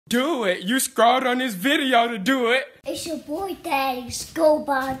Do it. You scrolled on this video to do it. It's your boy Daddy's Go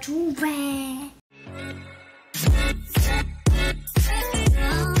by Joovier.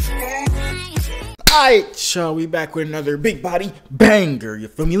 Alright, y'all, we back with another big body banger. You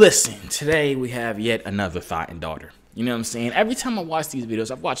feel me? Listen, today we have yet another thought and daughter. You know what I'm saying? Every time I watch these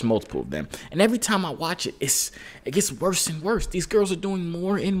videos, I've watched multiple of them, and every time I watch it, it gets worse and worse. These girls are doing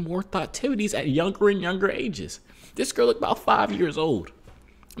more and more thoughtivities at younger and younger ages. This girl looked about 5 years old.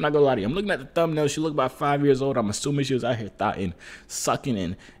 I'm not gonna lie to you. I'm looking at the thumbnail. She looked about 5 years old. I'm assuming she was out here thoughting,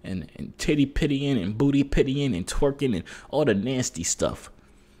 sucking, and titty pittying, and booty pittying, and twerking, and all the nasty stuff.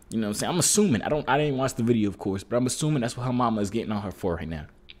 You know what I'm saying? I'm assuming. I didn't watch the video, of course, but I'm assuming that's what her mama is getting on her for right now.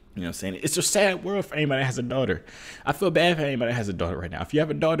 You know what I'm saying? It's a sad world for anybody that has a daughter. I feel bad for anybody that has a daughter right now. If you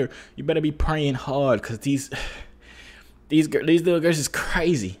have a daughter, you better be praying hard, because these little girls is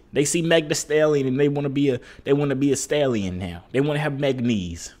crazy. They see Meg the Stallion and they want to be a stallion now. They want to have Meg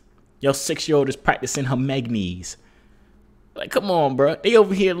knees. Your 6-year-old is practicing her Meg knees. Like, come on, bro. They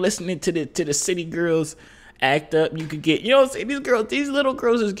over here listening to the city girls act up. You could get, you know what I'm saying? These little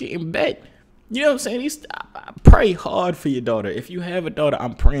girls is getting bet. You know what I'm saying? I pray hard for your daughter. If you have a daughter,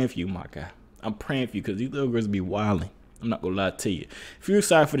 I'm praying for you, my guy. I'm praying for you, because these little girls be wilding. I'm not gonna lie to you. If you're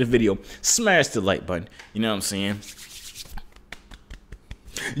excited for this video, smash the like button. You know what I'm saying?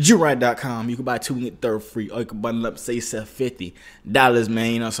 Joovier.com. You can buy 2 and get 3rd free. Or you can bundle up, say $50,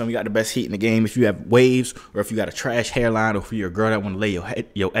 man. You know what I'm saying? We got the best heat in the game. If you have waves, or if you got a trash hairline, or if you're a girl that want to lay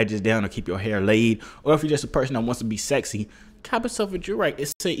your edges down or keep your hair laid, or if you're just a person that wants to be sexy, cop yourself a Joovier.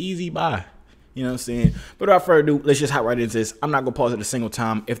 It's an easy buy. You know what I'm saying? But without further ado, let's just hop right into this. I'm not going to pause it a single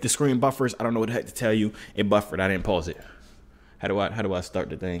time. If the screen buffers, I don't know what the heck to tell you. It buffered. I didn't pause it. How do I start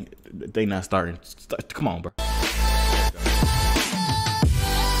the thing? The thing not starting. Come on, bro.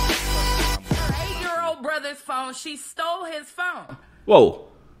 Brother's phone. She stole his phone. Whoa.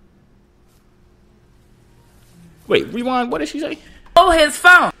 Wait, rewind. What did she say? Stole his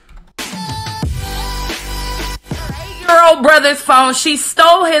phone. 8-year-old brother's phone. She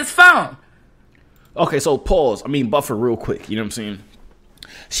stole his phone. Okay, so pause. I mean, buffer real quick. You know what I'm saying?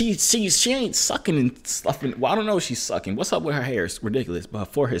 She ain't sucking and stuffing. Well, I don't know if she's sucking. What's up with her hair? It's ridiculous, but her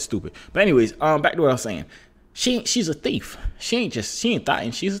forehead's stupid. But anyways, back to what I was saying. She's a thief. She ain't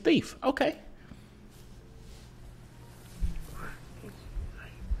thotting. She's a thief. Okay.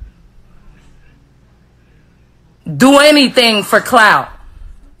 Do anything for clout.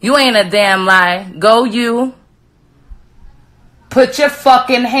 You ain't a damn lie. Go you. Put your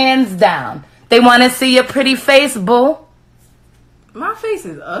fucking hands down. They want to see your pretty face, boo. My face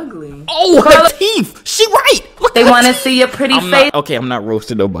is ugly. Oh, her teeth. She right. Look, they want to see your pretty face. Okay, I'm not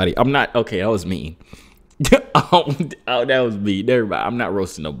roasting nobody. I'm not. Okay, that was mean. Oh, that was mean. Everybody, I'm not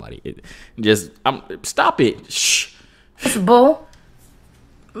roasting nobody. Stop it. Shh. Boo.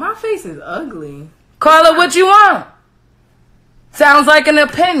 My face is ugly. Call it what you want. Sounds like an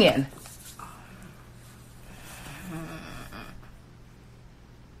opinion.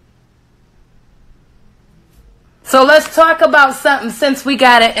 So let's talk about something since we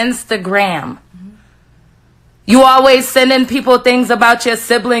got an Instagram. You always sending people things about your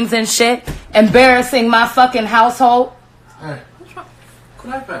siblings and shit, embarrassing my fucking household. Hey, what's wrong?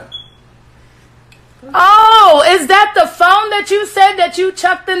 Could I back? Oh, is that the phone that you said that you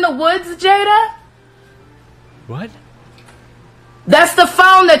chucked in the woods, Jada? What? That's the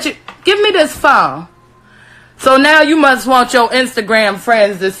phone that you... Give me this phone. So now you must want your Instagram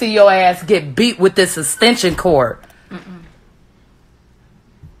friends to see your ass get beat with this extension cord.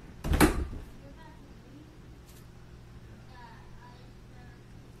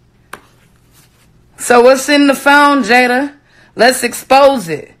 So what's in the phone, Jada? Let's expose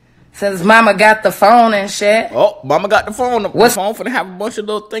it. Since mama got the phone and shit. Oh, mama got the phone. What's the phone finna have a bunch of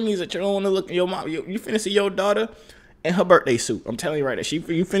little thingies that you don't want to look at your mom. You finna see your daughter in her birthday suit. I'm telling you right now.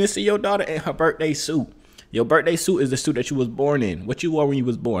 You finna see your daughter in her birthday suit. Your birthday suit is the suit that you was born in. What you wore when you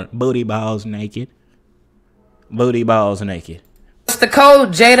was born? Booty balls naked. Booty balls naked. What's the code,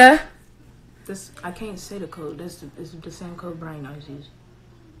 Jada? I can't say the code. It's the same code Brian always uses.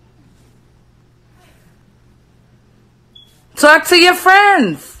 Talk to your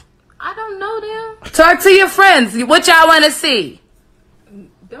friends. I don't know them. Talk to your friends. What y'all want to see?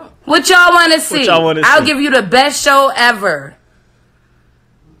 Don't. What y'all want to see? What y'all wanna I'll see? give you the best show ever.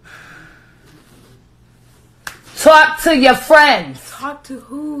 Talk to your friends. Talk to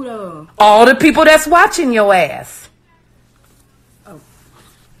who, though? All the people that's watching your ass. Oh.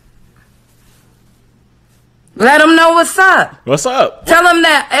 Let them know what's up. What's up? Tell them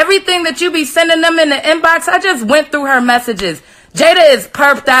that everything that you be sending them in the inbox, I just went through her messages. Jada is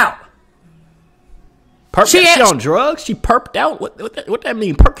perped out. She on drugs? She perked out? What that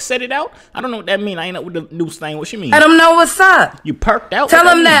mean? Percocet it out? I don't know what that mean. I ain't know what the news thing. What she mean? Let them know what's up. You perked out? Tell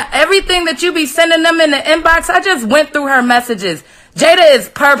them that everything that you be sending them in the inbox, I just went through her messages. Jada is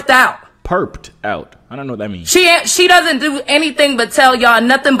perked out. Perked out. I don't know what that means. She doesn't do anything but tell y'all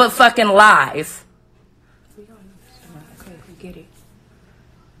nothing but fucking lies. Okay, we get it.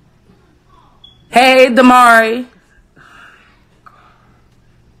 Hey, Damari.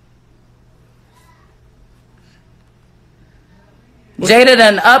 Jada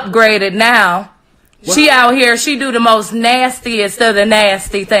done upgraded now. What? She out here, she do the most nastiest of the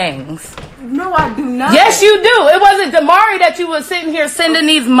nasty things. No, I do not. Yes, you do. It wasn't Damari that you was sitting here sending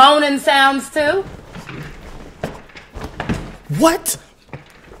these moaning sounds to. What?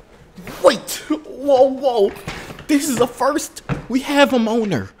 Wait. Whoa. This is the first. We have a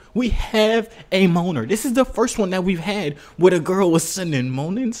moaner. We have a moaner. This is the first one that we've had where a girl was sending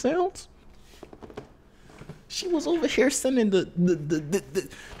moaning sounds. She was over here sending the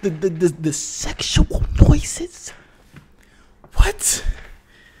sexual noises. What?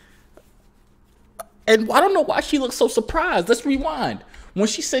 And I don't know why she looks so surprised. Let's rewind. When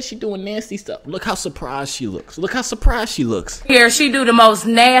she said she doing nasty stuff, look how surprised she looks. Look how surprised she looks. Here, she do the most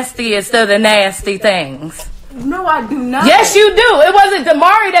nastiest of the nasty things. No, I do not. Yes, you do. It wasn't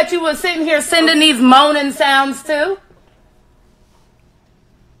Damari that you was sitting here sending these moaning sounds to.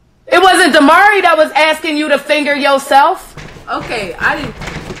 It wasn't Damari that was asking you to finger yourself. Okay, I didn't.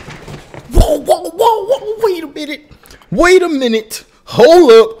 Whoa. Wait a minute.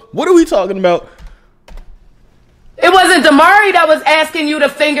 Hold up. What are we talking about? It wasn't Damari that was asking you to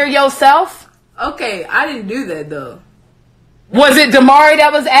finger yourself. Okay, I didn't do that though. Was it Damari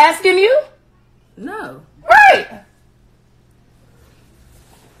that was asking you? No. Right.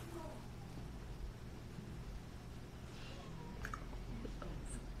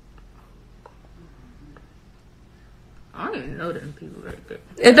 I don't even know them people right there.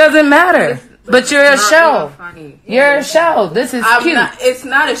 It doesn't matter. But you're a show. You're a show. This is cute. It's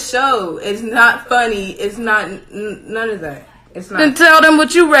not a show. It's not funny. It's not none of that. It's not. Then tell them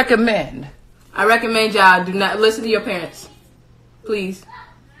what you recommend. I recommend y'all do not listen to your parents. Please.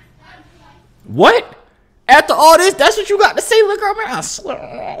 What? After all this, that's what you got to say, little girl, man. I swear,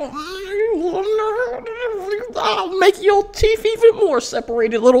 I'll make your teeth even more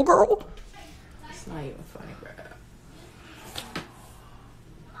separated, little girl. It's not even funny, bro.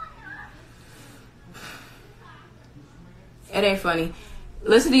 It ain't funny.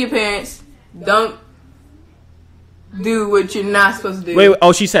 Listen to your parents. Don't do what you're not supposed to do. Wait,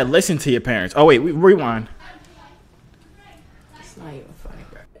 oh, she said listen to your parents. Oh, wait, rewind. It's not even funny,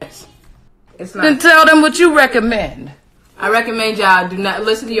 bro. It's not. Then tell them what you recommend. I recommend y'all do not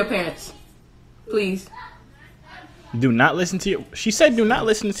listen to your parents. Please. Do not listen to your... She said do not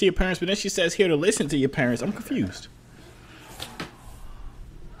listen to your parents, but then she says here to listen to your parents. I'm confused.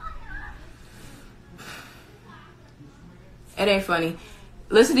 It ain't funny.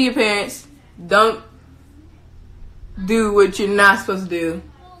 Listen to your parents. Don't do what you're not supposed to do.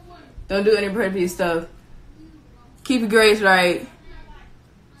 Don't do inappropriate stuff. Keep your grades right.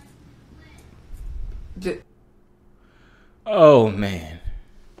 Oh, man.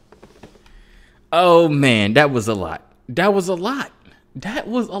 Oh, man. That was a lot. What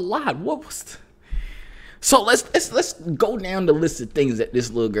was... So let's go down the list of things that this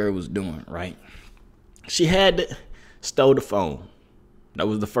little girl was doing, right? She had stole the phone. That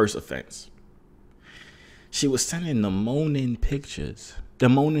was the first offense. She was sending the moaning pictures, the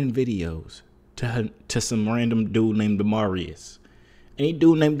moaning videos to some random dude named Demarius. Any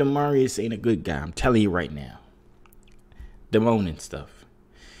dude named Demarius ain't a good guy. I'm telling you right now. The moaning stuff.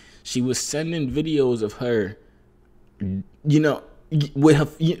 She was sending videos of her, you know, with her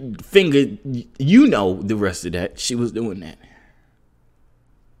finger. You know the rest of that. She was doing that.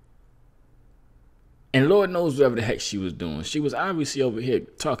 And Lord knows whatever the heck she was doing. She was obviously over here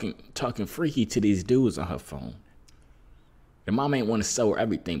talking freaky to these dudes on her phone. The mom ain't want to sell her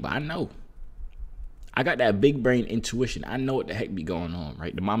everything, but I know. I got that big brain intuition. I know what the heck be going on,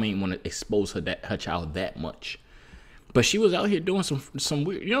 right? The mom ain't want to expose her child that much. But she was out here doing some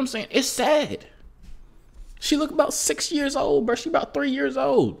weird, you know what I'm saying? It's sad. She look about 6 years old, bro. She about 3 years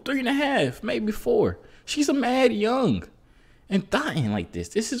old, 3.5, maybe 4. She's a mad young and dying like this.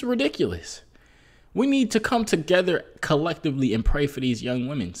 This is ridiculous. We need to come together collectively and pray for these young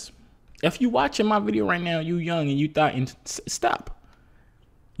women. If you watching my video right now, you young and you thoughting, stop.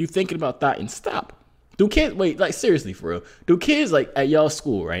 You thinking about thoughting, stop. Do kids, wait, like seriously for real. Do kids like at y'all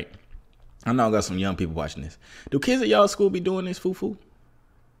school, right? I know I got some young people watching this. Do kids at y'all school be doing this foo-foo?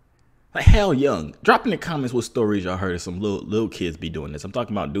 Like hell young. Drop in the comments what stories y'all heard of some little kids be doing this. I'm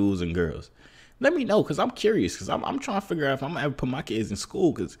talking about dudes and girls. Let me know, because I'm curious, because I'm trying to figure out if I'm going to ever put my kids in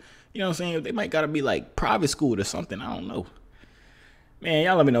school, because, you know what I'm saying, they might got to be like private school or something. I don't know. Man,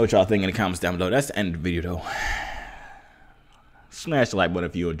 y'all let me know what y'all think in the comments down below. That's the end of the video, though. Smash the like button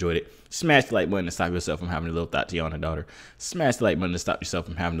if you enjoyed it. Smash the like button to stop yourself from having a little thought to your own daughter. Smash the like button to stop yourself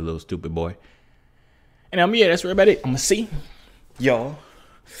from having a little stupid boy. And yeah, that's about it. I'm going to see y'all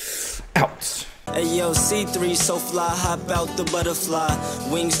out. Hey yo, C3 so fly, hop out the butterfly.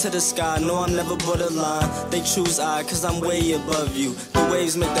 Wings to the sky, no I'm never borderline. They choose I, cause I'm way above you. The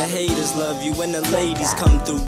waves make the haters love you when the ladies come through.